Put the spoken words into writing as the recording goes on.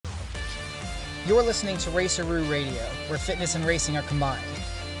You're listening to Raceroo Radio, where fitness and racing are combined.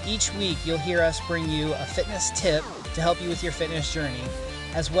 Each week, you'll hear us bring you a fitness tip to help you with your fitness journey,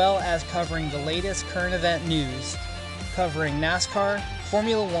 as well as covering the latest current event news, covering NASCAR,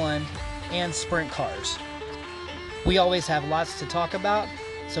 Formula One, and sprint cars. We always have lots to talk about,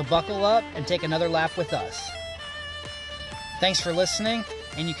 so buckle up and take another lap with us. Thanks for listening,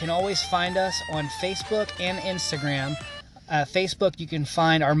 and you can always find us on Facebook and Instagram. Facebook, you can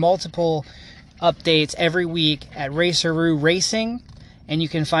find our multiple updates every week at Raceroo Racing, and you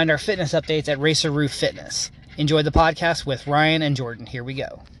can find our fitness updates at Raceroo Fitness. Enjoy the podcast with Ryan and Jordan. Here we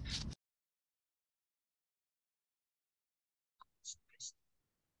go.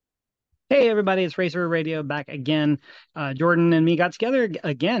 Hey everybody, it's Raceroo Radio back again. Jordan and me got together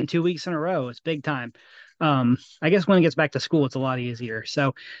again 2 weeks in a row. It's big time. I guess when it gets back to school, it's a lot easier.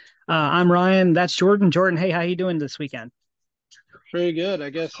 So I'm Ryan. That's Jordan. Jordan, hey, how you doing this weekend? Pretty good. I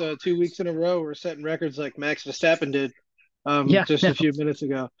guess 2 weeks in a row we're setting records like Max Verstappen did Yeah, just no, a few minutes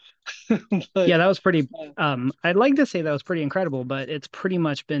ago. But yeah, that was pretty. uh, I'd like to say that was pretty incredible, but it's pretty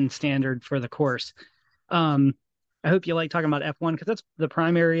much been standard for the course. Um, I hope you like talking about F1 because that's the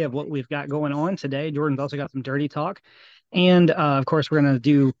primary of what we've got going on today. Jordan's also got some dirty talk. And of course, we're going to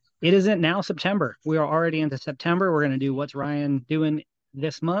do it isn't now September. We are already into September. We're going to do what's Ryan doing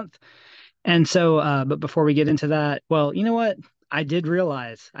this month. And so, but before we get into that, well, you know what? I did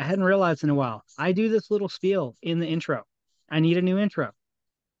realize, I hadn't realized in a while. I do this little spiel in the intro. I need a new intro,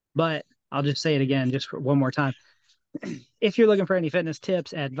 but I'll just say it again just for one more time. If you're looking for any fitness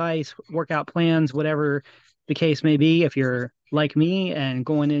tips, advice, workout plans, whatever the case may be, if you're like me and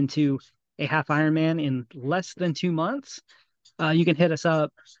going into a half Ironman in less than 2 months, you can hit us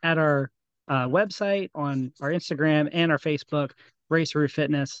up at our website, on our Instagram and our Facebook, Racer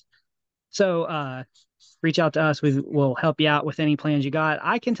Fitness. So reach out to us. We will help you out with any plans you got.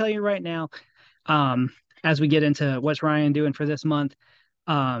 I can tell you right now, um, as we get into what's Ryan doing for this month,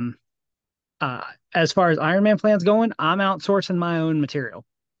 um, uh, as far as Ironman plans going, I'm outsourcing my own material.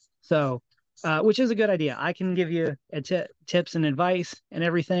 So, which is a good idea. I can give you tips and advice and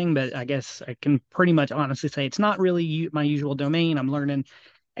everything, but I guess I can pretty much honestly say it's not really my usual domain. I'm learning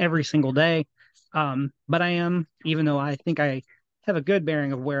every single day. But I am, even though I think I have a good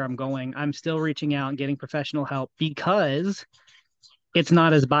bearing of where I'm going, I'm still reaching out and getting professional help because it's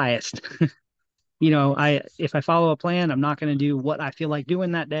not as biased. If I follow a plan, I'm not going to do what I feel like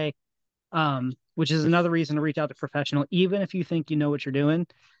doing that day. Which is another reason to reach out to professional, even if you think you know what you're doing.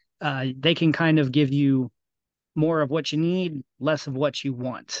 They can kind of give you more of what you need, less of what you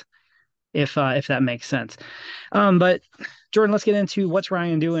want, if that makes sense. But Jordan, let's get into what's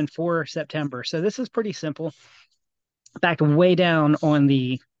Ryan doing for September. So this is pretty simple. Backed way down on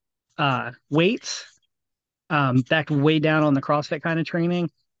the weights, backed way down on the CrossFit kind of training,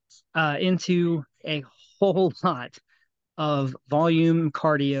 into a whole lot of volume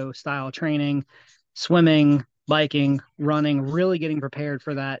cardio style training, swimming, biking, running, really getting prepared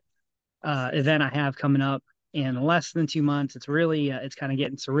for that event I have coming up in less than 2 months. It's really, it's kind of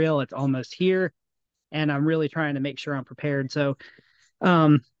getting surreal. It's almost here, and I'm really trying to make sure I'm prepared. So,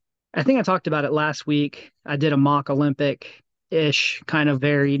 um, I think I talked about it last week. I did a mock Olympic ish, kind of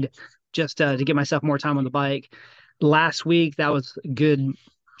varied, just to get myself more time on the bike. Last week, that was good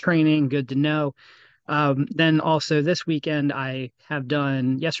training, good to know. Then also this weekend,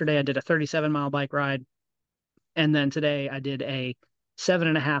 yesterday I did a 37-mile bike ride. And then today I did a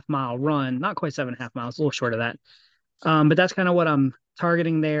 7.5 mile run, not quite 7.5 miles, a little short of that. But that's kind of what I'm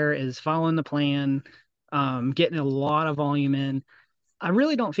targeting there is following the plan, getting a lot of volume in. I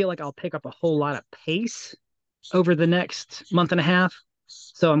really don't feel like I'll pick up a whole lot of pace over the next month and a half.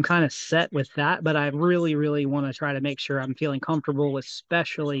 So I'm kind of set with that, but I really, really want to try to make sure I'm feeling comfortable,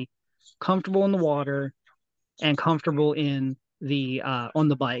 especially comfortable in the water and comfortable in the on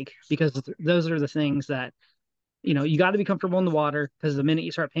the bike, because those are the things that you got to be comfortable in the water because the minute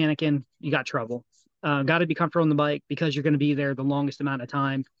you start panicking, you got trouble. Got to be comfortable on the bike because you're going to be there the longest amount of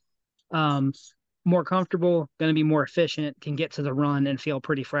time. Um, More comfortable, going to be more efficient, can get to the run and feel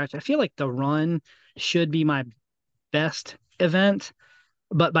pretty fresh. I feel like the run should be my best event,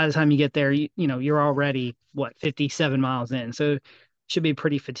 but by the time you get there, you're already 57 miles in, so should be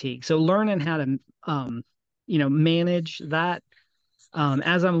pretty fatigued. So learning how to manage that,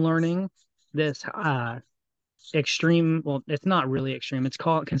 as I'm learning this extreme, well, it's not really extreme, it's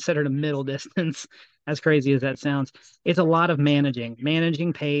called considered a middle distance. As crazy as that sounds, it's a lot of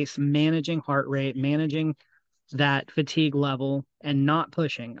managing pace, managing heart rate, managing that fatigue level, and not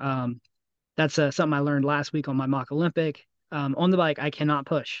pushing. That's something I learned last week on my mock Olympic. On the bike, I cannot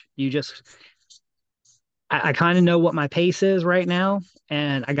push. I kind of know what my pace is right now,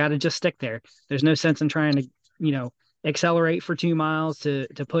 and I got to just stick there. There's no sense in trying to, you know, accelerate for 2 miles to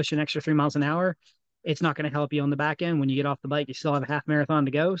push an extra 3 miles an hour. It's not going to help you on the back end. When you get off the bike, you still have a half marathon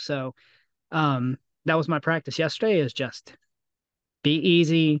to go. So, that was my practice yesterday. Is just be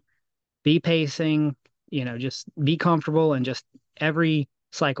easy, be pacing, just be comfortable, and just every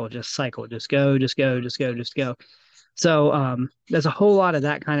cycle, just go, just go, just go, just go. So there's a whole lot of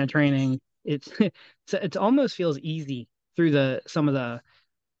that kind of training. It's almost feels easy through the some of the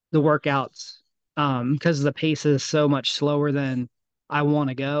workouts because the pace is so much slower than I want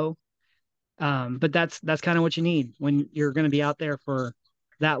to go. But that's kind of what you need when you're going to be out there for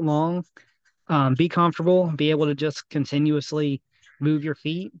that long. Be comfortable, be able to just continuously move your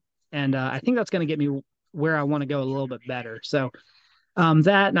feet, and I think that's going to get me where I want to go a little bit better. So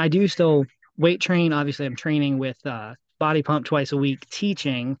that, and I do still weight train. Obviously, I'm training with body pump twice a week,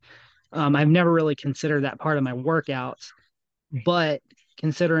 teaching. I've never really considered that part of my workouts, but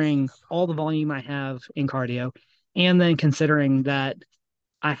considering all the volume I have in cardio, and then considering that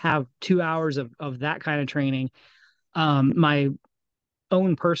I have 2 hours of that kind of training, my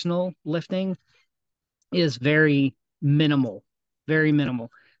own personal lifting is very minimal.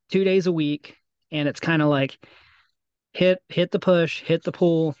 2 days a week, and it's kind of like hit the push, hit the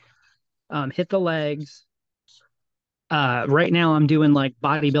pull, hit the legs. Right now I'm doing like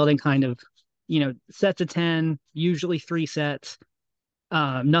bodybuilding kind of, sets of 10, usually 3 sets.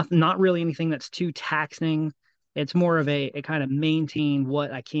 Not really anything that's too taxing. It's more of a kind of maintain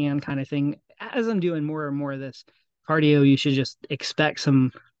what I can kind of thing. As I'm doing more and more of this cardio, you should just expect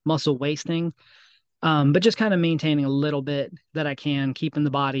some muscle wasting. But just kind of maintaining a little bit that I can, keeping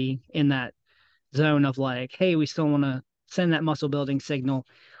the body in that zone of like, hey, we still want to send that muscle building signal.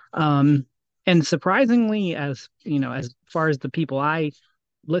 Um, and surprisingly, as far as the people I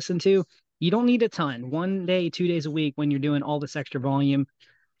listen to, you don't need a ton. 1 day, 2 days a week when you're doing all this extra volume,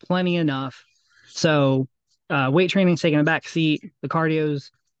 plenty enough. So weight training's taking a back seat, the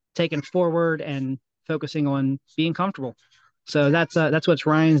cardio's taken forward and focusing on being comfortable. So that's what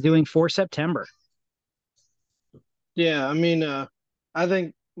Ryan's doing for September. Yeah, I mean, I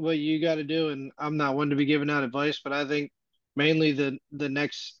think what you got to do, and I'm not one to be giving out advice, but I think mainly the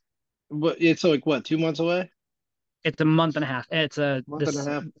next, what it's like, what, 2 months away, It's a month and a half. It's a month and a this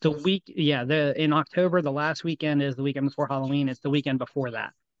half. the week. Yeah, the in October, the last weekend is the weekend before Halloween. It's the weekend before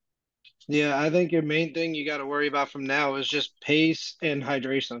that. Yeah, I think your main thing you got to worry about from now is just pace and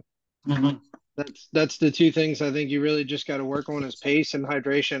hydration. Mhm. That's the two things I think you really just got to work on is pace and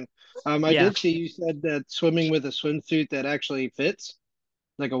hydration. I Yeah, did see you said that swimming with a swimsuit that actually fits,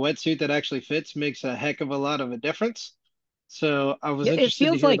 like a wetsuit that actually fits, makes a heck of a lot of a difference. So I was yeah. It interested to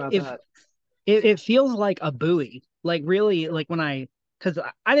feels hear like about if that. it feels like a buoy. Like really, like when because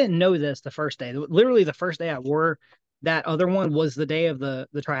I didn't know this the first day. Literally, the first day I wore that other one was the day of the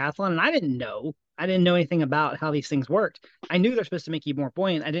triathlon, and I didn't know. I didn't know anything about how these things worked. I knew they're supposed to make you more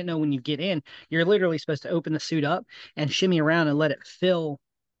buoyant. I didn't know when you get in, you're literally supposed to open the suit up and shimmy around and let it fill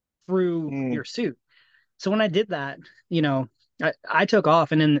through Mm, your suit. So when I did that, you know, I took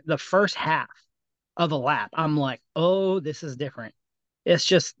off, and in the first half of a lap, I'm like, oh, this is different. It's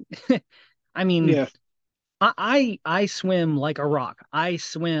just, I mean, yeah, I swim like a rock. I do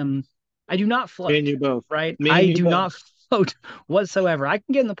not me and float, you both. right? Me and I you do both. not float whatsoever. I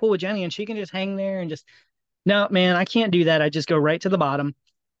can get in the pool with Jenny and she can just hang there and just, no, man, I can't do that. I just go right to the bottom.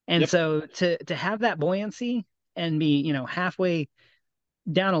 And Yep. so to have that buoyancy and be, halfway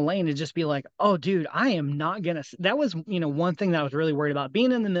down a lane and just be like, oh, dude, I am not gonna. That was, one thing that I was really worried about.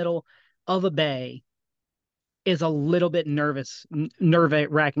 Being in the middle of a bay is a little bit nerve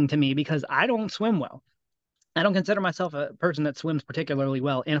wracking to me because I don't swim well. I don't consider myself a person that swims particularly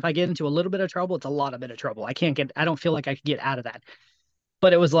well. And if I get into a little bit of trouble, it's a lot of bit of trouble. I don't feel like I could get out of that.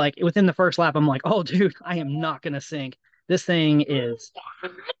 But it was like within the first lap, I'm like, oh, dude, I am not going to sink. This thing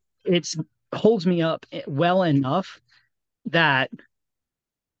it's holds me up well enough that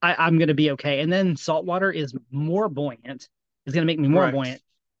I'm going to be okay. And then salt water is more buoyant. It's going to make me more Right. buoyant.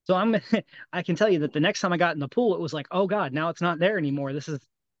 So I can tell you that the next time I got in the pool, it was like, oh God, now it's not there anymore. This is,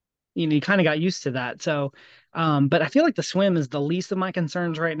 you kind of got used to that. So, but I feel like the swim is the least of my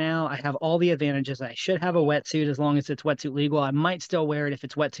concerns right now. I have all the advantages. I should have a wetsuit as long as it's wetsuit legal. I might still wear it if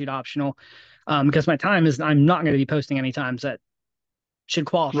it's wetsuit optional, because I'm not going to be posting any times that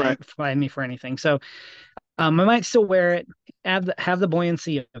should Right. qualify me for anything. So, I might still wear it, have the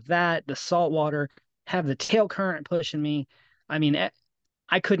buoyancy of that, the salt water, have the tail current pushing me. I mean,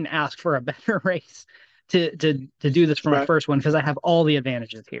 I couldn't ask for a better race to do this for my Right. first one because I have all the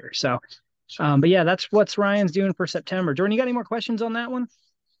advantages here. So, but yeah, that's what Ryan's doing for September. Jordan, you got any more questions on that one?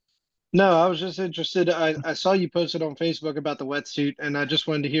 No, I was just interested. I saw you posted on Facebook about the wetsuit, and I just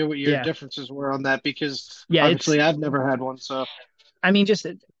wanted to hear what your Yeah. differences were on that because Yeah, it's obviously I've never had one. So I mean just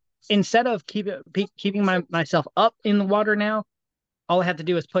instead of keeping myself up in the water now, all I have to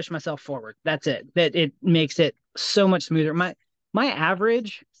do is push myself forward. That's it. That it makes it so much smoother. My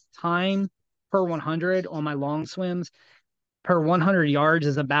average time per 100 on my long swims per 100 yards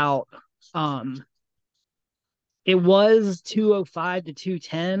is about um it was 205 to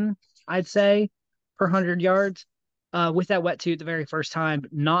 210, I'd say, per 100 yards. With that wetsuit the very first time,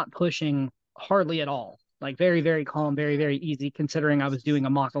 not pushing hardly at all. Like very, very calm, very, very easy, considering I was doing a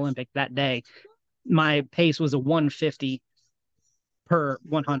mock Olympic that day. My pace was a 150 per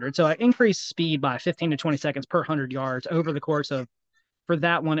 100. So I increased speed by 15 to 20 seconds per 100 yards over the course of, for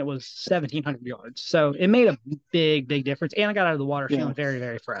that one, it was 1,700 yards. So it made a big, big difference. And I got out of the water yeah, feeling very,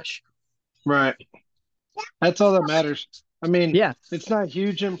 very fresh. right. That's all that matters. I mean, Yeah, it's not a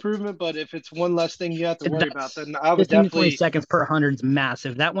huge improvement, but if it's one less thing you have to worry about, that's then I would 15 to 20 definitely, seconds per 100 is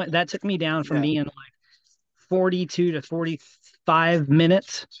massive. That took me down from yeah, being like 42 to 45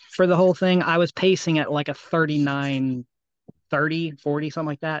 minutes for the whole thing. I was pacing at like a 39, 30, 40, something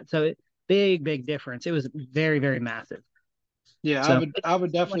like that. So big, big difference. It was very, very massive. yeah. I So would, it I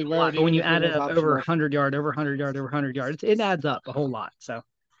would seemed like definitely a wear lot, it, but when even you if it add it was up over optional. 100 yard, over 100 yard, over 100 yards, it adds up a whole lot. So,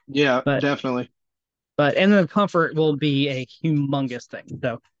 Yeah, but, definitely. and the comfort will be a humongous thing.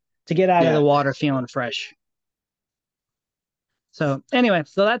 So to get out of the Yeah. water feeling fresh. So anyway,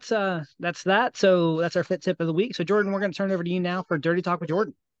 so that's that. So that's our fit tip of the week. So Jordan, we're going to turn it over to you now for Dirty Talk with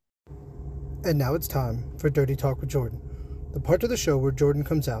Jordan. And now it's time for Dirty Talk with Jordan, the part of the show where Jordan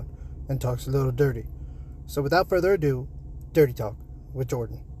comes out and talks a little dirty. So without further ado, Dirty Talk with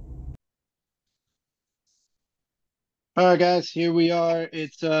Jordan. All right, guys, here we are.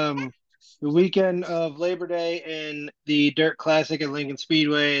 It's the weekend of Labor Day, and the Dirt Classic at Lincoln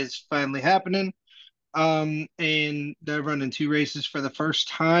Speedway is finally happening. And they're running two races for the first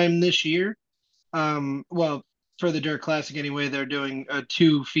time this year. Well, for the Dirt Classic anyway, they're doing a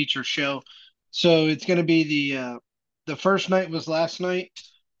two feature show. So it's going to be the first night was last night,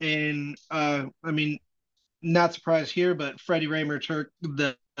 and I mean, not surprised here, but Freddie Raymer took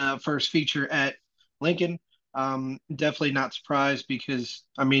the first feature at Lincoln. Definitely not surprised because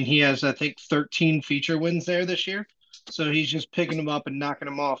I mean he has I think 13 feature wins there this year, so he's just picking them up and knocking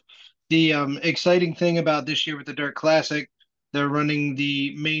them off. The exciting thing about this year with the Dirt Classic, they're running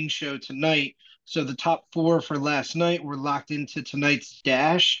the main show tonight, so the top four for last night were locked into tonight's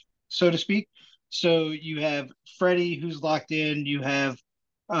dash, so to speak. So you have Freddie who's locked in, you have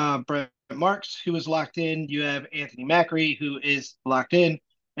Brett Marks, who is locked in. You have Anthony Macri, who is locked in.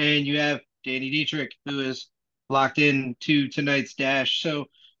 And you have Danny Dietrich, who is locked in to tonight's dash. So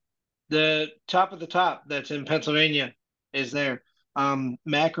the top of the top that's in Pennsylvania is there.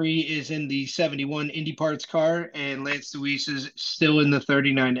 Macri is in the 71 Indy Parts car, and Lance Deweese is still in the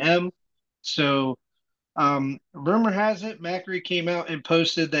 39M. So rumor has it Macri came out and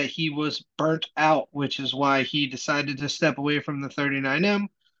posted that he was burnt out, which is why he decided to step away from the 39M.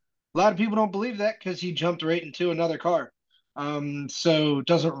 A lot of people don't believe that because he jumped right into another car. So it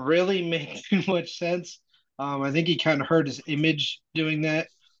doesn't really make too much sense. I think he kind of hurt his image doing that.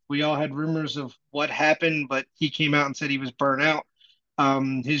 We all had rumors of what happened, but he came out and said he was burnt out.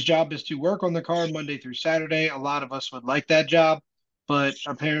 His job is to work on the car Monday through Saturday. A lot of us would like that job, but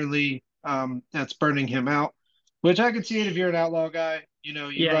apparently that's burning him out, which I can see it if you're an outlaw guy. You know,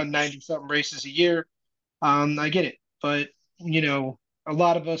 you Yeah, run 90 something races a year. I get it, but you know, a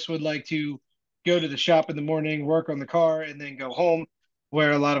lot of us would like to go to the shop in the morning, work on the car, and then go home.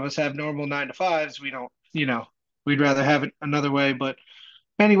 Where a lot of us have normal 9 to 5s, we don't. You know, we'd rather have it another way. But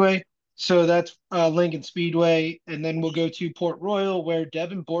anyway, so that's Lincoln Speedway, and then we'll go to Port Royal, where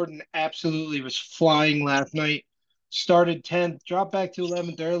Devin Borden absolutely was flying last night. Started 10th, dropped back to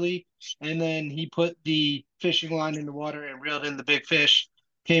 11th early, and then he put the fishing line in the water and reeled in the big fish.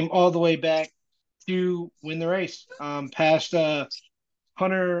 Came all the way back to win the race. Past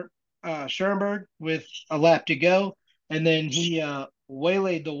Hunter Schoenberg with a lap to go, and then he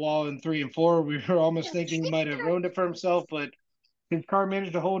waylaid the wall in 3 and 4. We were almost thinking he might have ruined it for himself, but his car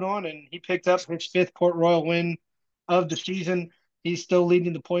managed to hold on, and he picked up his fifth Port Royal win of the season. He's still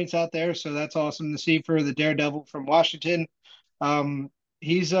leading the points out there, so that's awesome to see for the Daredevil from Washington. Um,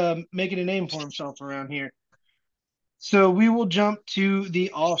 he's making a name for himself around here. So we will jump to the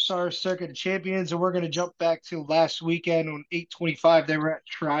All Star Circuit of Champions, and we're going to jump back to last weekend on 825. They were at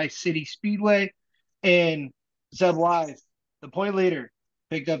Tri City Speedway, and Zeb Wise, the point leader,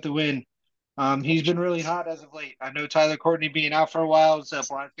 picked up the win. He's been really hot as of late. I know Tyler Courtney being out for a while. Zeb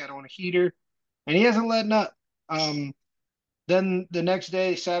Wise got on a heater, and he hasn't letting up. Then the next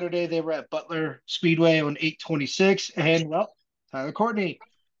day, Saturday, they were at Butler Speedway on 826, and well, Tyler Courtney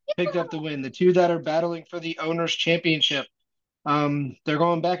picked up the win. The two that are battling for the owners championship. They're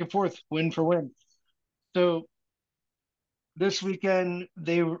going back and forth, win for win. So this weekend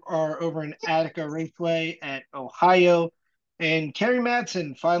they are over in Attica Raceway at Ohio, and Kerry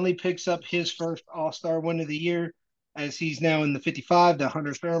Madsen finally picks up his first All-Star win of the year, as he's now in the 55 that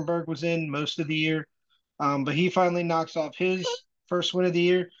Hunter Sternberg was in most of the year. But he finally knocks off his first win of the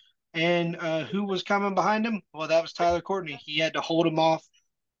year. And who was coming behind him? Well, that was Tyler Courtney. He had to hold him off.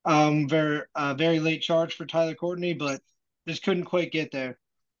 Very late charge for Tyler Courtney, but just couldn't quite get there.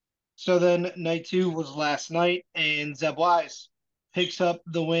 So then night two was last night, and Zeb Wise picks up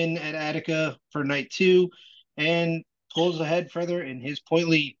the win at Attica for night two and pulls ahead further in his point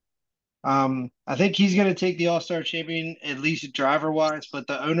lead. I think he's going to take the All Star champion, at least driver wise, but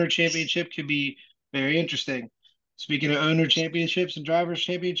the owner championship could be very interesting. Speaking of owner championships and drivers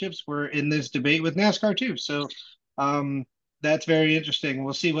championships, we're in this debate with NASCAR too. So um, that's very interesting.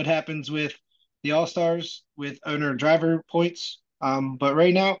 We'll see what happens with the All Stars with owner and driver points. But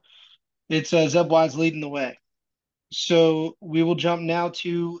right now, it's Zeb Wise leading the way. So we will jump now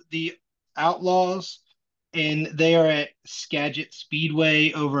to the Outlaws, and they are at Skagit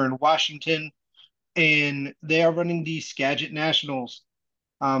Speedway over in Washington, and they are running the Skagit Nationals.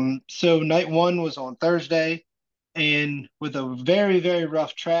 So night one was on Thursday, and with a very, very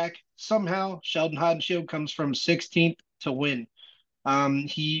rough track, somehow Sheldon Haudenschild comes from 16th to win.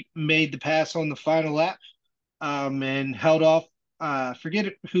 He made the pass on the final lap and held off.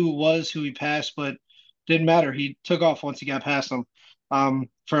 Forget who it was who he passed, but didn't matter. He took off once he got past him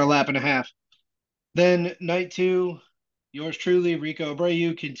for a lap and a half. Then night two, yours truly, Rico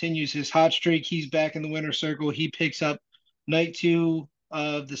Abreu, continues his hot streak. He's back in the winner's circle. He picks up night two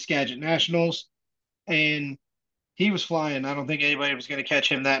of the Skagit Nationals, and he was flying. I don't think anybody was going to catch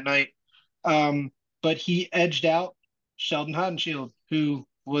him that night. But he edged out Sheldon Haudenschild, who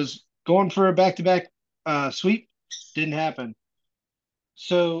was going for a back-to-back sweep. Didn't happen.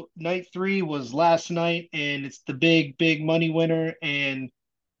 So night three was last night, and it's the big, big money winner. And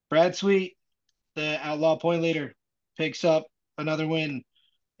Brad Sweet, the outlaw point leader, picks up another win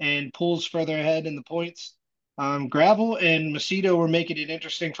and pulls further ahead in the points. Gravel and Macedo were making it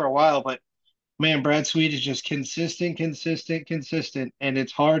interesting for a while, but man, Brad Sweet is just consistent, consistent, consistent, and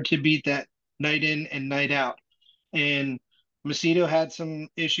it's hard to beat that night in and night out. And Macedo had some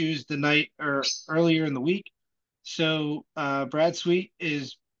issues the night or earlier in the week, so Brad Sweet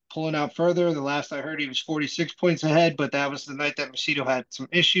is pulling out further. The last I heard, he was 46 points ahead, but that was the night that Macedo had some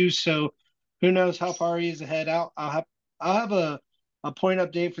issues. So who knows how far he is ahead out. I'll have a point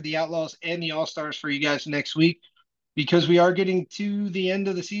update for the Outlaws and the All Stars for you guys next week because we are getting to the end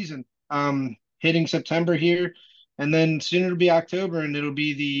of the season. Hitting September here, and then soon it'll be October, and it'll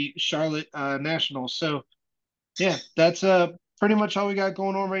be the Charlotte Nationals. So yeah, that's pretty much all we got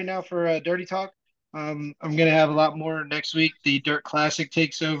going on right now for Dirty Talk. I'm gonna have a lot more next week. The Dirt Classic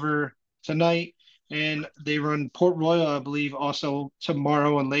takes over tonight, and they run Port Royal, I believe, also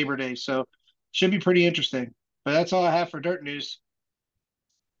tomorrow on Labor Day. So should be pretty interesting. But that's all I have for Dirt News.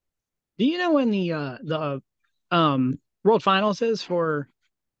 Do you know when the World Finals is for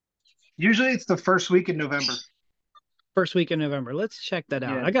Usually it's the first week in November. first week in November? Let's check that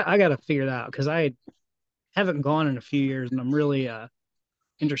out. Yeah. I got to figure that out because I haven't gone in a few years and I'm really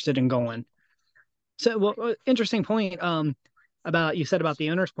interested in going. So, well, interesting point about you said about the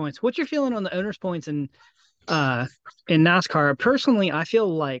owners points. What's your feeling on the owners points in NASCAR? Personally, I feel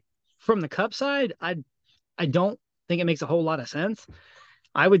like from the Cup side, I don't think it makes a whole lot of sense.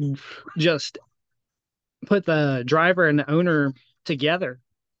 I would just put the driver and the owner together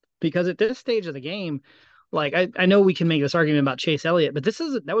because at this stage of the game, like I know we can make this argument about Chase Elliott, but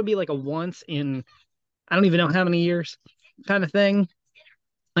that would be like a once in I don't even know how many years kind of thing.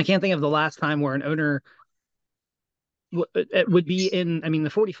 I can't think of the last time where an owner it would be in. I mean, the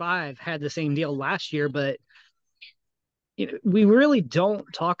 45 had the same deal last year, but we really don't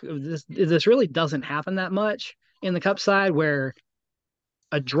talk this. This really doesn't happen that much in the Cup side where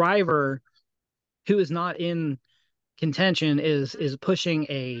a driver who is not in contention is pushing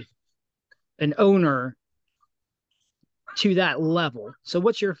an owner to that level. So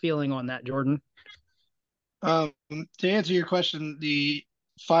what's your feeling on that, Jordan? To answer your question, the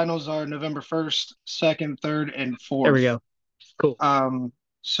finals are November 1st, 2nd, 3rd, and There we 4th. go. Cool.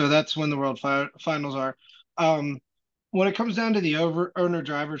 So that's when the finals are. Um, when it comes down to the owner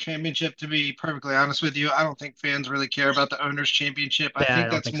driver championship, to be perfectly honest with you, I don't think fans really care about the owners championship. I Yeah, I think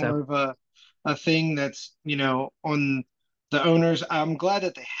don't that's think so. more of a thing that's, on the owners, I'm glad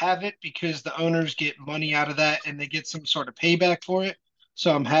that they have it because the owners get money out of that and they get some sort of payback for it.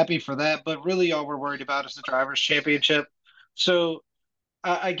 So I'm happy for that. But really, all we're worried about is the drivers' championship. So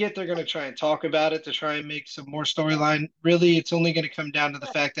I get they're going to try and talk about it to try and make some more storyline. Really, it's only going to come down to the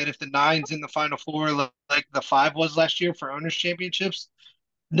fact that if the nine's in the final four, like the five was last year for owners' championships,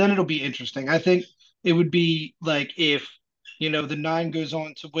 then it'll be interesting. I think it would be like if, the nine goes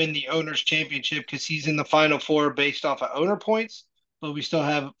on to win the owners championship because he's in the final four based off of owner points, but we still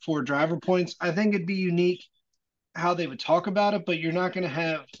have four driver points. I think it'd be unique how they would talk about it, but you're not going to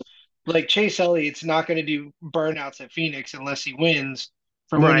have like Chase Elliott's not going to do burnouts at Phoenix unless he wins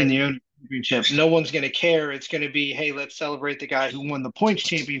from winning Right. the owner championship. No one's going to care. It's going to be, hey, let's celebrate the guy who won the points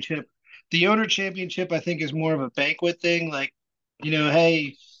championship. The owner championship, I think, is more of a banquet thing. Like,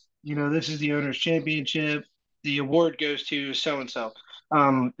 hey, this is the owner's championship. The award goes to so and so.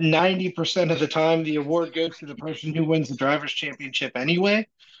 90% of the time, the award goes to the person who wins the driver's championship anyway.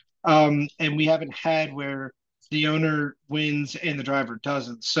 And we haven't had where the owner wins and the driver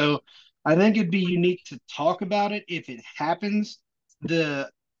doesn't. So I think it'd be unique to talk about it if it happens. The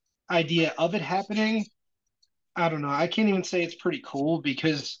idea of it happening, I don't know. I can't even say it's pretty cool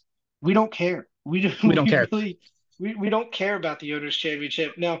because we don't care. We do, We don't we care. really we don't care about the owners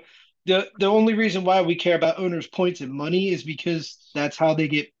championship. Now, the only reason why we care about owners points and money is because that's how they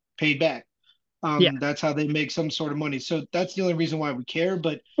get paid back. Yeah. That's how they make some sort of money. So that's the only reason why we care.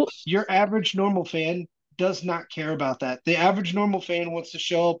 But Well, your average normal fan does not care about that. The average normal fan wants to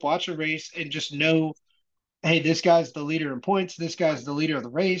show up, watch a race, and just know, hey, this guy's the leader in points. This guy's the leader of the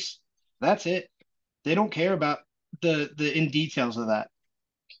race. That's it. They don't care about the in details of that.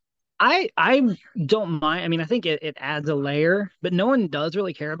 I don't mind. I mean, I think it adds a layer, but no one does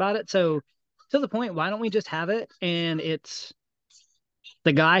really care about it. So to the point, why don't we just have it and it's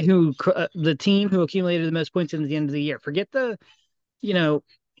the guy the team who accumulated the most points in the end of the year. Forget the, you know,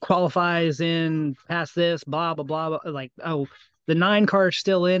 qualifies in past this, blah, blah, blah, blah. Like, oh, the nine car's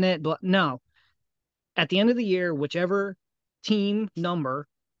still in it. But no, at the end of the year, whichever team number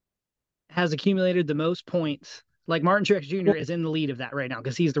has accumulated the most points, like Martin Truex Jr. Well, is in the lead of that right now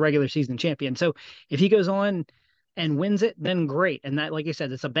because he's the regular season champion. So if he goes on and wins it, then great. And that, like you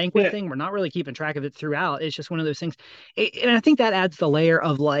said, it's a banquet yeah, thing. We're not really keeping track of it throughout. It's just one of those things. And I think that adds the layer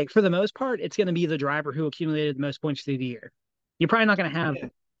of like, for the most part, it's going to be the driver who accumulated the most points through the year. You're probably not going to have yeah.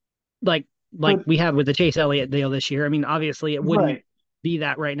 like But we have with the Chase Elliott deal this year. I mean, obviously it wouldn't right. be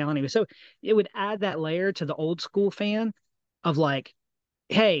that right now anyway. So it would add that layer to the old school fan of like,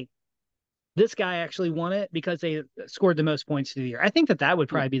 hey, this guy actually won it because they scored the most points through the year. I think that would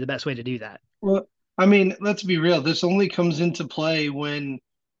Yeah. probably be the best way to do that. Well, I mean, let's be real. This only comes into play when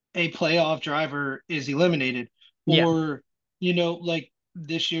a playoff driver is eliminated. Yeah. Or, like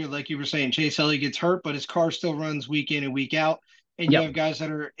this year, like you were saying, Chase Elliott gets hurt, but his car still runs week in and week out. And you Yep. have guys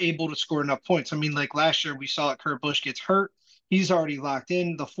that are able to score enough points. I mean, like last year, we saw it, Kurt Busch gets hurt. He's already locked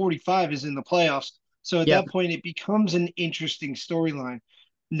in. The 45 is in the playoffs. So at Yep. that point, it becomes an interesting storyline.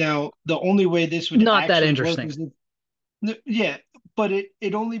 Now, the only way this would Not that actually work interesting. is if, yeah, but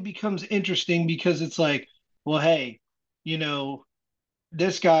it only becomes interesting because it's like, well, hey, you know,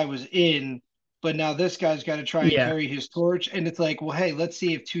 this guy was in, but now this guy's got to try and Yeah. carry his torch. And it's like, well, hey, let's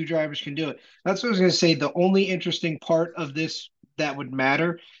see if two drivers can do it. That's what I was going to say. The only interesting part of this that would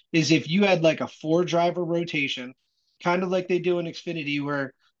matter is if you had like a four driver rotation, kind of like they do in Xfinity,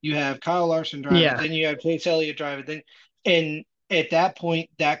 where you have Kyle Larson drive it, Yeah. then you have Chase Elliott drive it, then, and at that point,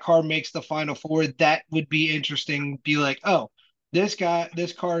 that car makes the final four. That would be interesting. Be like, oh, this car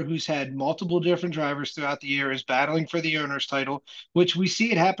who's had multiple different drivers throughout the year is battling for the owner's title, which we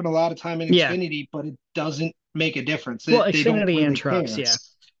see it happen a lot of time in Yeah. Xfinity, but it doesn't make a difference. Well, They don't Xfinity and really trucks, care. yeah.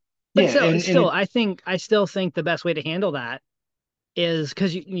 But Yeah, still, and it, I still think the best way to handle that is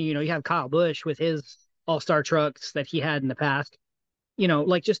because you have Kyle Busch with his all star trucks that he had in the past.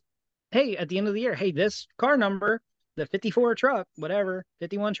 Like just hey, at the end of the year, hey, this car number, the 54 truck, whatever,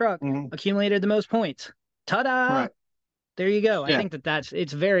 51 truck, mhm, accumulated the most points. Ta-da! right. There you go. I Yeah, think that's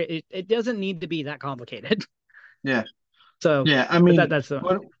it's very it doesn't need to be that complicated. yeah, So, yeah. I but mean, that's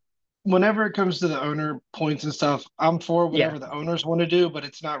the whenever it comes to the owner points and stuff, I'm for yeah whatever the owners want to do, but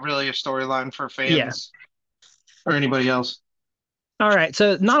it's not really a storyline for yeah. fans or anybody else. All right.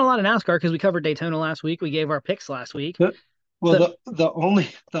 So not a lot of NASCAR because we covered Daytona last week. We gave our picks last week. The- Well, So the only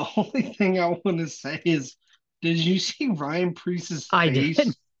thing I want to say is, did you see Ryan Priest's I did.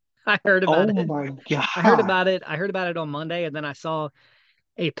 face? I heard about Oh it. my I heard God. about it. I heard about it on Monday, and then I saw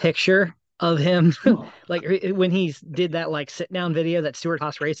a picture of him like when he did that like sit down video that Stewart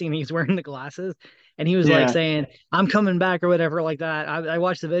Haas Racing and he's wearing the glasses and he was like Yeah. saying I'm coming back or whatever like that. I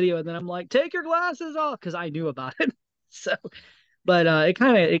watched the video and then I'm like take your glasses off because I knew about it. So, but it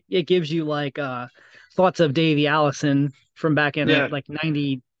kind of it gives you like thoughts of Davey Allison from back in Yeah. like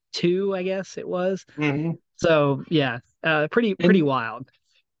 92, I guess it was. Hmm. So yeah, pretty And wild.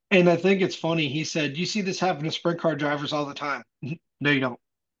 and I think it's funny. He said, "You see this happen to sprint car drivers all the time." No, you don't.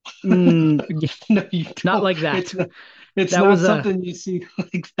 Mm, No, you not don't. like that. It's That not was something you see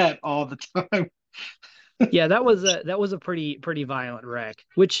like that all the time. yeah, that was a pretty violent wreck,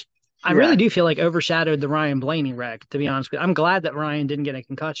 which I really Yeah. do feel like overshadowed the Ryan Blaney wreck, to be honest with you. I'm glad that Ryan didn't get a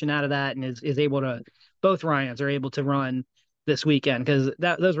concussion out of that and is able to both Ryans are able to run this weekend because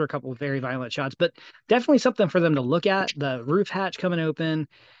that those were a couple of very violent shots, but definitely something for them to look at. The roof hatch coming open.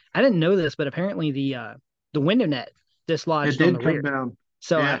 I didn't know this, but apparently the window net It dislodged on the did come rear. down.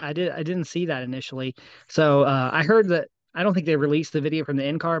 So Yeah. I didn't see that initially. So I heard that I don't think they released the video from the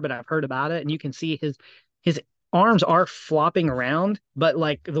in car, but I've heard about it, and you can see his arms are flopping around, but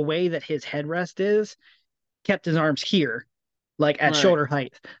like the way that his headrest is kept his arms here, like at Right. shoulder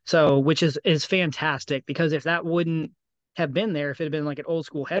height. So which is fantastic because if that wouldn't have been there, if it had been like an old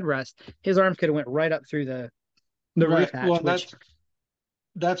school headrest, his arms could have went right up through the roof Right. hatch, Well, which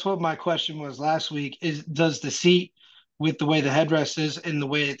that's what my question was last week is does the seat with the way the headrest is and the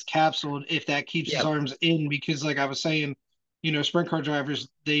way it's capsuled, if that keeps his yeah, arms in, because like I was saying, sprint car drivers,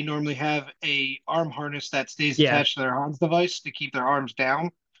 they normally have a arm harness that stays yeah, attached to their Hans device to keep their arms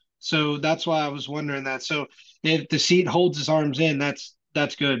down. So that's why I was wondering that. So if the seat holds his arms in, that's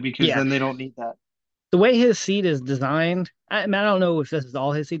good because yeah. then they don't need that. The way his seat is designed, I mean, I don't know if this is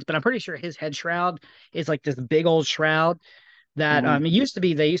all his seats, but I'm pretty sure his head shroud is like this big old shroud that Mhm. it used to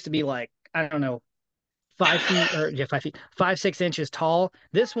be they used to be like I don't know 5 feet or yeah 5 feet 5 6 inches tall.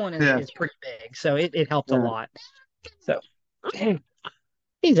 This one is Yeah. is pretty big, so it helped a Yeah. lot. So hey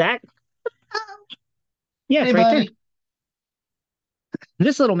Zach, yeah, Hey, it's right there. buddy.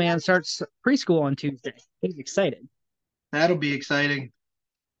 This little man starts preschool on Tuesday. He's excited. That'll be exciting.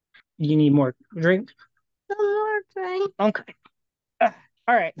 You need more drink? Some more drink. Okay. Uh,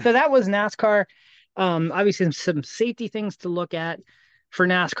 All right. So that was NASCAR. Obviously some safety things to look at for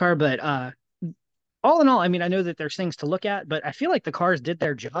NASCAR, but all in all, I mean, I know that there's things to look at, but I feel like the cars did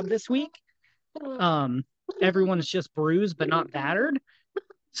their job this week. Um, Everyone's just bruised but not battered.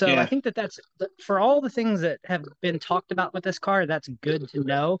 So I Yeah. think that that's for all the things that have been talked about with this car, that's good to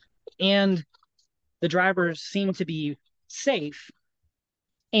know. And the drivers seem to be safe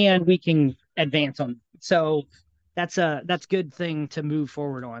and we can advance on. So that's good thing to move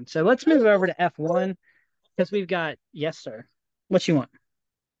forward on. So let's move over to F1 because we've got yes, sir. What you want?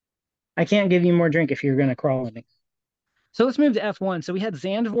 I can't give you more drink if you're gonna crawl with me. So let's move to F1. So we had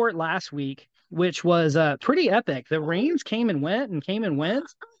Zandvoort last week, which was pretty epic. The rains came and went and came and went.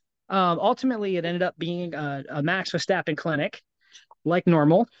 Ultimately, it ended up being a Max Verstappen clinic, like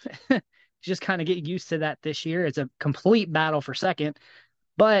normal. Just kind of get used to that this year. It's a complete battle for second.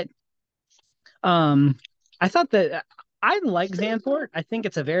 But um, I thought that I like Zandvoort. I think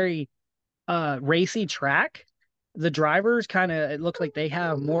it's a very racy track. The drivers kind of, it looks like they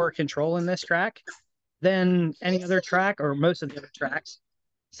have more control in this track than any other track or most of the other tracks.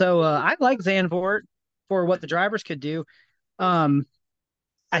 So I like Zandvoort for what the drivers could do. Um,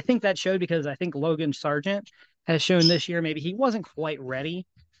 I think that showed because I think Logan Sargent has shown this year maybe he wasn't quite ready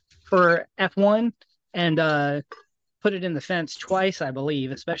for F1 and put it in the fence twice, I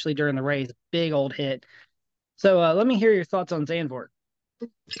believe, especially during the race. Big old hit. So let me hear your thoughts on Zandvoort.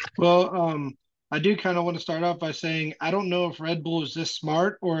 Well, I do kind of want to start off by saying I don't know if Red Bull is this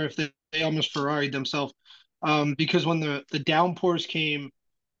smart or if they almost Ferrari themselves. Because when the downpours came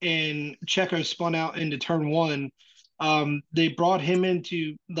and Checo spun out into turn one, they brought him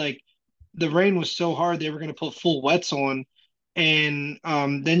into like the rain was so hard they were going to put full wets on, and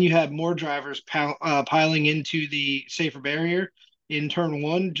then you had more drivers piling into the safer barrier in turn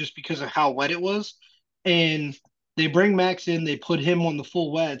one just because of how wet it was, and they bring Max in, they put him on the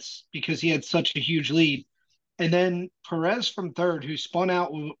full wets because he had such a huge lead, and then Perez from third, who spun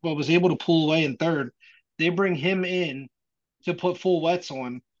out but was able to pull away in third, they bring him in to put full wets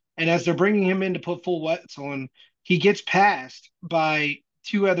on. And as they're bringing him in to put full wets on, he gets passed by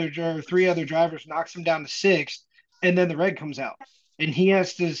three other drivers, knocks him down to sixth, and then the red comes out. And he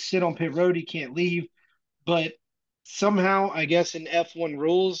has to sit on pit road. He can't leave. But somehow, I guess in F1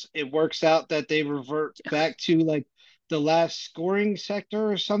 rules, it works out that they revert back to like the last scoring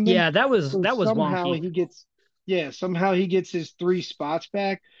sector or something. Yeah, So that was wonky. somehow he gets his three spots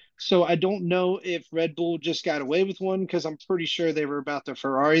back. So I don't know if Red Bull just got away with one because I'm pretty sure they were about to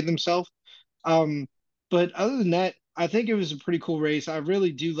Ferrari themselves. Um, but other than that, I think it was a pretty cool race. I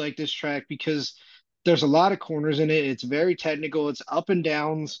really do like this track because there's a lot of corners in it. It's very technical. It's up and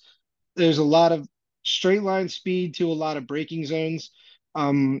downs. There's a lot of straight line speed to a lot of braking zones.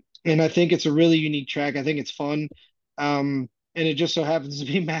 And I think it's a really unique track. I think it's fun. And it just so happens to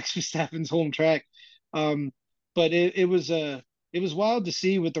be Max Verstappen's home track. Um, but it was wild to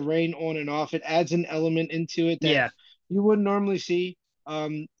see with the rain on and off. It adds an element into it that Yeah, you wouldn't normally see. I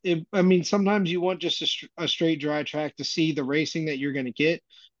mean, sometimes you want just a straight dry track to see the racing that you're going to get,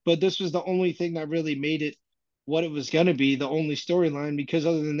 but this was the only thing that really made it what it was going to be, the only storyline, because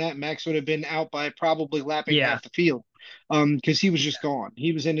other than that, Max would have been out by probably lapping yeah, half the field, because he was just gone.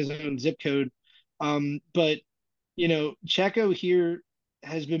 He was in his own zip code. But Checo here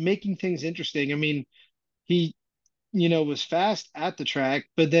has been making things interesting. I mean, he was fast at the track,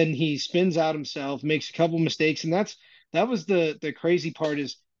 but then he spins out himself, makes a couple mistakes, and that was the crazy part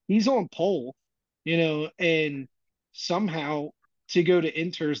is he's on pole, and somehow to go to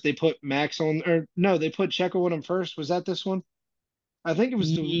inters they put Max on, or no, they put Checo on him first. Was that this one? I think it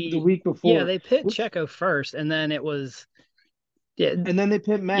was the week yeah. before, They pit which Checo first, and then it was yeah, and then they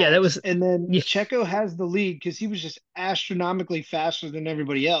pit yeah. That Max, was and then yeah, Checo has the lead because he was just astronomically faster than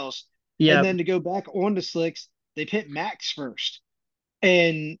everybody else. And yeah, then to go back onto slicks, they pit Max first,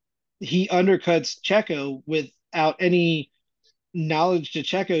 and he undercuts Checo without any knowledge to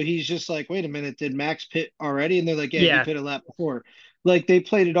Checo. He's just like, wait a minute, did Max pit already? And they're like, yeah, he yeah. pit a lap before. Like they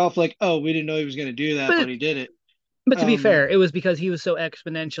played it off like, oh, we didn't know he was going to do that, But but he did it. But to be Um, fair, it was because he was so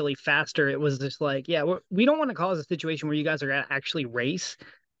exponentially faster. It was just like, yeah, we don't want to cause a situation where you guys are going to actually race right,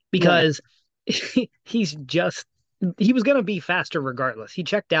 because he was going to be faster regardless. He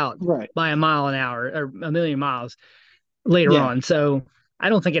checked out right, by a mile an hour or a million miles later yeah. on. So I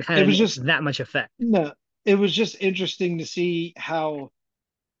don't think it had It was just that much effect. no, it was just interesting to see how,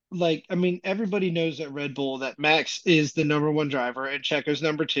 like, I mean, everybody knows at Red Bull that Max is the number one driver and Checo's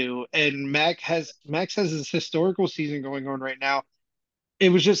number two, and Max has this historical season going on right now. It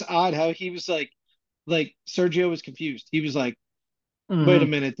was just odd how he was like Sergio was confused. He was like, wait a Hmm.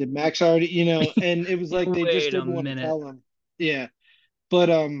 minute, did Max already, and it was like they just Wait a didn't want to minute. tell him. Yeah. But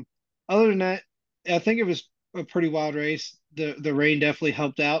other than that, I think it was a pretty wild race. The rain definitely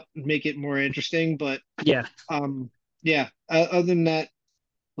helped out and make it more interesting. But Yeah, yeah, other than that,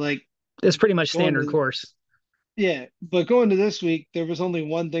 like it's pretty much going standard to course. yeah, but going to this week, there was only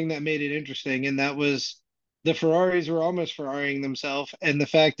one thing that made it interesting, and that was the Ferraris were almost Ferraring themselves, and the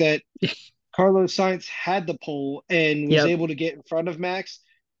fact that Carlos Sainz had the pole and was Yep. able to get in front of Max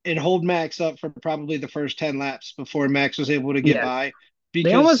and hold Max up for probably the first 10 laps before Max was able to get Yeah. by They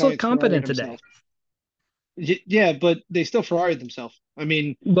because almost look Sainz Ferraried competent today. himself. Yeah, but they still Ferraried themselves. I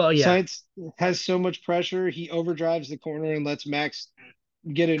mean, Well, yeah. Sainz has so much pressure, he overdrives the corner and lets Max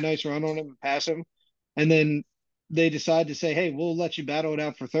get a nice run on him and pass him. And then they decide to say, hey, we'll let you battle it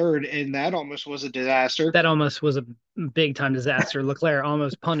out for third. And that almost was a disaster. That almost was a big time disaster. Leclerc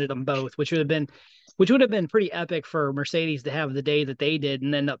almost punted them both, which would have been pretty epic for Mercedes to have the day that they did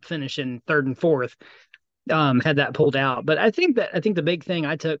and end up finishing third and fourth. Had that pulled out. But I think the big thing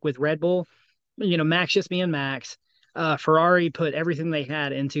I took with Red Bull, Max just being Max, Ferrari put everything they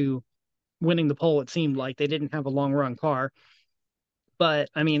had into winning the pole. It seemed like they didn't have a long run car, but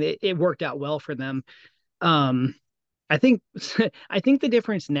I mean it worked out well for them. Um, I think I think the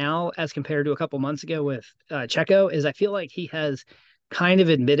difference now as compared to a couple months ago with Checo is I feel like he has kind of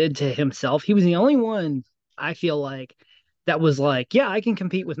admitted to himself he was the only one I feel like that was like, yeah, I can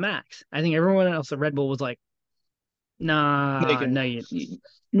compete with Max. I think everyone else at Red Bull was like, nah, Naked. no,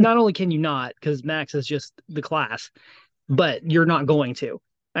 not only can you not because Max is just the class, but you're not going to.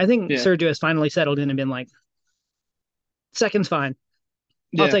 I think Yeah. Sergio has finally settled in and been like, second's fine.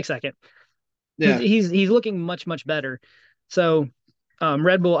 I'll Yeah. take second because Yeah. he's looking much better. So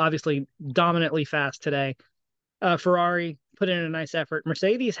Red Bull obviously dominantly fast today. Ferrari put in a nice effort.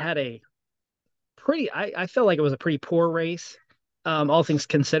 Mercedes had a I felt like it was a pretty poor race, all things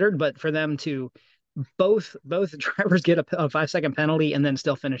considered. But for them to both drivers get a 5 second penalty and then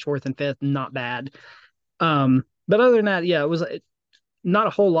still finish fourth and fifth, not bad. But other than that, yeah, it was not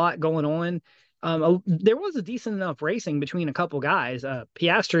a whole lot going on. There was a decent enough racing between a couple guys.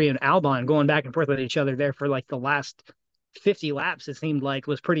 Piastri and Albon going back and forth with each other there for like the last 50 laps. It seemed like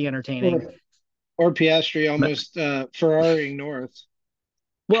was pretty entertaining. Or or Piastri But almost Ferraring North.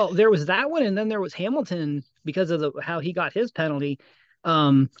 well, there was that one, and then there was Hamilton because of how he got his penalty.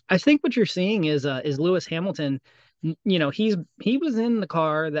 I think what you're seeing is Lewis Hamilton. He was in the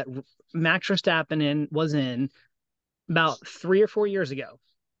car that Max Verstappen was in about 3 or 4 years ago.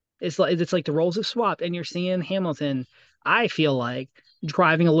 It's like the roles have swapped, and you're seeing Hamilton. I feel like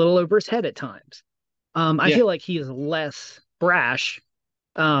driving a little over his head at times. I Yeah. feel like he is less brash.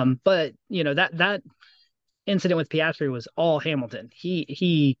 But that incident with Piastri was all Hamilton.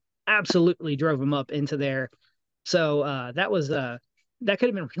 He absolutely drove him up into there. So that could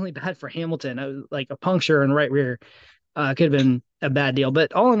have been really bad for Hamilton. Like a puncture in right rear could have been a bad deal.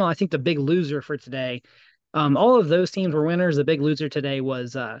 But all in all, I think the big loser for today, all of those teams were winners. The big loser today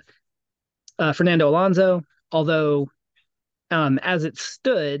was Fernando Alonso. Although as it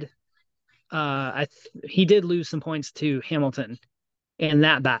stood, he did lose some points to Hamilton in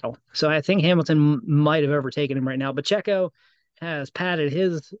that battle. So I think Hamilton might have overtaken him right now. But Checo has padded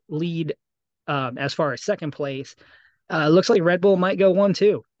his lead as far as second place. Looks like Red Bull might go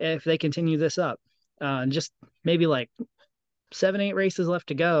 1-2 if they continue this up. Just maybe like 7, 8 races left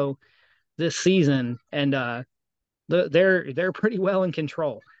to go this season, and they're pretty well in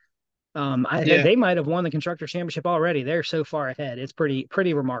control. Yeah. They might have won the constructor championship already. They're so far ahead. It's pretty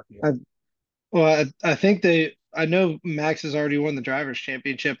remarkable. I think I know Max has already won the drivers'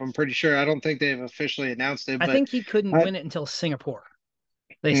 championship. I'm pretty sure. I don't think they've officially announced it, I but think he couldn't I, win it until Singapore.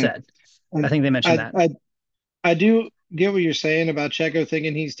 They mm, said. I think they mentioned I, that. I, I do get what you're saying about Checo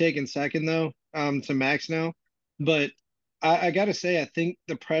thinking he's taking second though, to Max now. But I gotta say, I think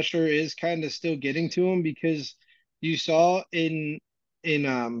the pressure is kind of still getting to him because you saw in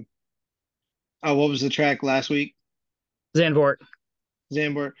what was the track last week? Zandvoort.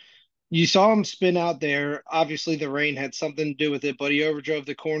 Zandvoort. You saw him spin out there. Obviously, the rain had something to do with it, but he overdrove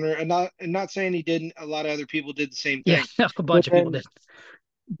the corner. And not saying he didn't. A lot of other people did the same Yeah, thing. a But bunch of people then did.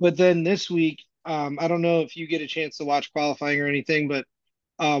 but then this week, I don't know if you get a chance to watch qualifying or anything, but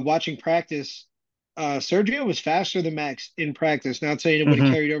watching practice, Sergio was faster than Max in practice. Not saying it would have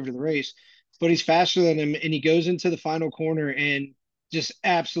Hmm. carried over to the race, but he's faster than him, and he goes into the final corner and just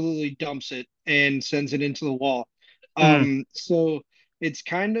absolutely dumps it and sends it into the wall. Hmm. So it's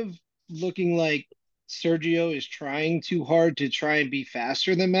kind of looking like Sergio is trying too hard to try and be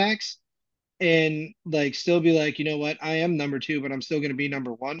faster than Max and like still be like, you know what, I am number two, but I'm still going to be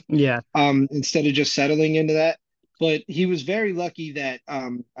number one. Yeah, Instead of just settling into that. But he was very lucky that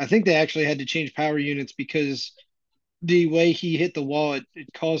I think they actually had to change power units because the way he hit the wall, it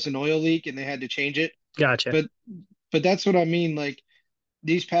caused an oil leak and they had to change it. gotcha. But that's what I mean. Like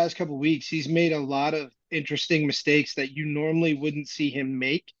these past couple weeks, he's made a lot of interesting mistakes that you normally wouldn't see him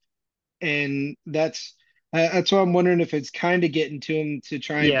make, and that's why I'm wondering if it's kind of getting to him to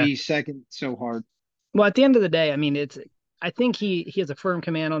try and Yeah. be second so hard. Well, at the end of the day, I mean, I think he has a firm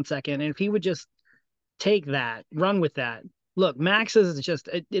command on second, and if he would just take that, run with that. Look, Max is just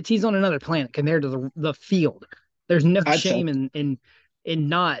it's he's on another planet compared to the field. There's no I'd say. shame in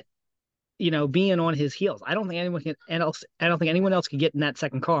not being on his heels. I don't think anyone else could get in that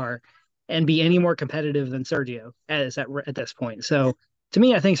second car and be any more competitive than Sergio as at this point. So to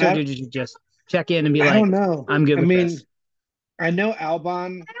me, I think I Sergio should just check in and be I like, don't know. I'm good I with this. mean, I know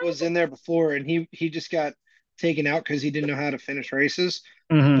Albon was in there before, and he just got taken out because he didn't know how to finish races.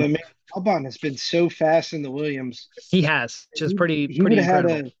 Hmm. But man, Albon has been so fast in the Williams. He has just He he would pretty have had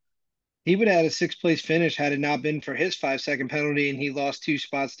incredible. a sixth place finish had it not been for his 5 second penalty, and he lost 2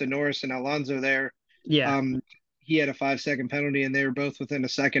 spots to Norris and Alonso there. Yeah, Um, he had a 5 second penalty, and they were both within a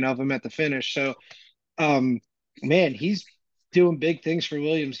second of him at the finish. So um, man, he's doing big things for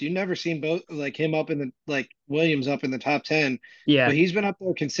Williams. You never seen both like him up in the like Williams up in the top 10, yeah. but he's been up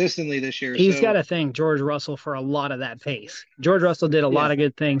there consistently this year. He's got So to thank George Russell for a lot of that pace. George Russell did a lot yeah, of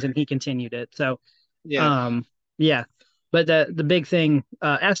good things, and he continued it. So yeah. Um, yeah, but the big thing,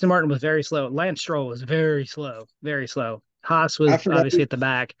 Aston Martin was very slow. Lance Stroll was very slow, very slow. Haas I was forgot obviously at the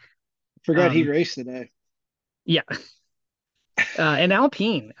back. forgot he Um, raced today. yeah, and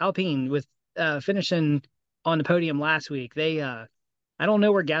Alpine with finishing on the podium last week. I don't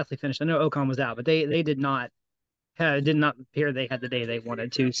know where Gasly finished. I know Ocon was out, but they did not appear they had the day they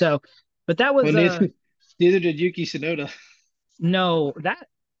wanted to. So, but that Well, was neither did Yuki Tsunoda. no that.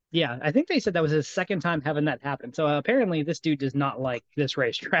 Yeah, I think they said that was his second time having that happen. So apparently, this dude does not like this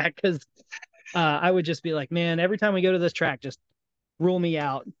racetrack because I would just be like, man, every time we go to this track, just rule me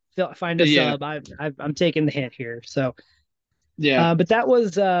out, find a Yeah, sub. I'm taking the hit here. So, yeah. but that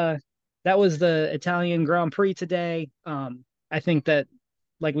was the Italian Grand Prix today. I think that,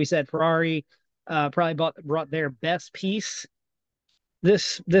 like we said, Ferrari probably brought their best piece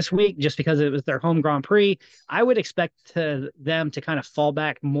this week just because it was their home Grand Prix. I would expect them to kind of fall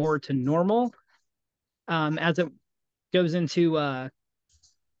back more to normal as it goes into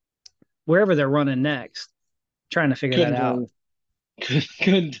wherever they're running next. Trying to figure that Couldn't tell out. you.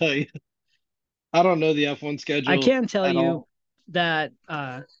 Couldn't tell you. I don't know the F1 I schedule can tell at you all. that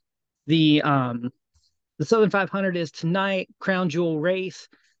the um the Southern 500 is tonight, Crown Jewel race.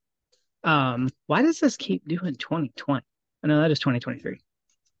 Why does this keep doing 2020? I know that is 2023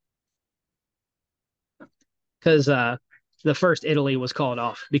 because the first Italy was called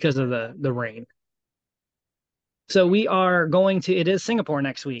off because of the rain. So we are going to. It is Singapore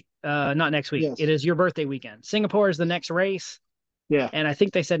next week. Not next week. It Yes. is your birthday weekend. Singapore is the next race, Yeah. and I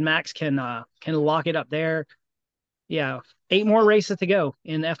think they said Max can lock it up there. Yeah, 8 more races to go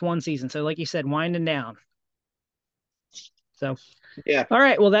in the F1 season. So like you said, winding down. So Yeah. all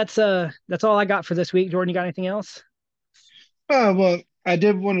right, well that's all I got for this week. Jordan, you got anything else? Well, I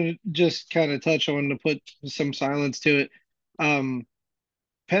did want to just kind of touch on to put some silence to it. Um,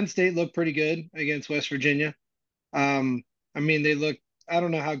 Penn State looked pretty good against West Virginia. Um, I mean, they look. I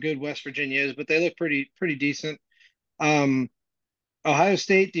don't know how good West Virginia is, but they look pretty decent. Um, Ohio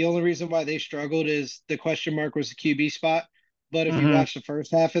State, the only reason why they struggled is the question mark was the QB spot. But if you Mm-hmm. watch the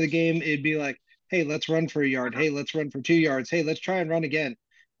first half of the game, it'd be like, hey, let's run for a yard. Hey, let's run for 2 yards. Hey, let's try and run again.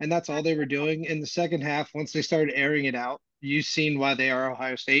 And that's all they were doing. In the second half, once they started airing it out, you've seen why they are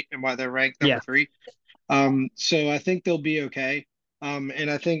Ohio State and why they're ranked number Yeah, 3. So I think they'll be okay. And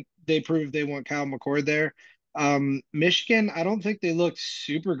I think they proved they want Kyle McCord there. Michigan, I don't think they looked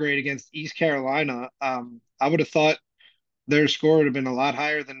super great against East Carolina. I would have thought their score would have been a lot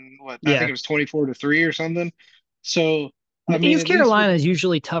higher than what I think yeah. it was 24-3 or something. So, I mean, East at least with Carolina is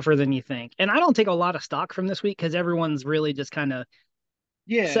usually tougher than you think, and I don't take a lot of stock from this week because everyone's really just kind of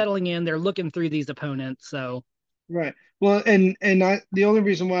yeah, settling in. They're looking through these opponents. So right. Well, and the only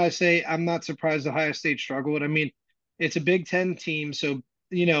reason why I say I'm not surprised Ohio State struggled. I mean, it's a Big Ten team, so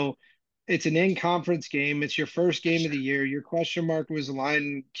you know it's an in-conference game. It's your first game of the year. Your question mark was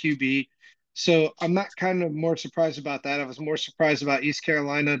line QB. So I'm not kind of more surprised about that. I was more surprised about East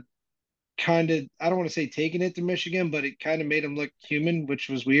Carolina kind of, I don't want to say taking it to Michigan, but it kind of made them look human, which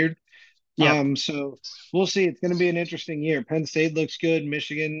was weird. yep, So we'll see. It's going to be an interesting year. Penn State looks good.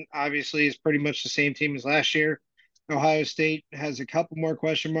 Michigan obviously is pretty much the same team as last year. Ohio State has a couple more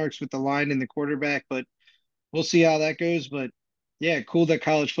question marks with the line and the quarterback, but we'll see how that goes. But yeah, cool that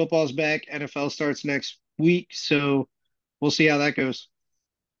college football is back. NFL starts next week, so we'll see how that goes.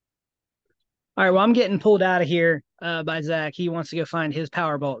 all right. Well, I'm getting pulled out of here by Zach. He wants to go find his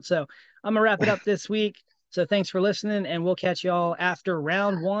power bolt. So I'm gonna wrap it up this week. So thanks for listening, and we'll catch y'all after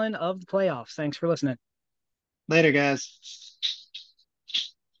round 1 of the playoffs. Thanks for listening. Later, guys.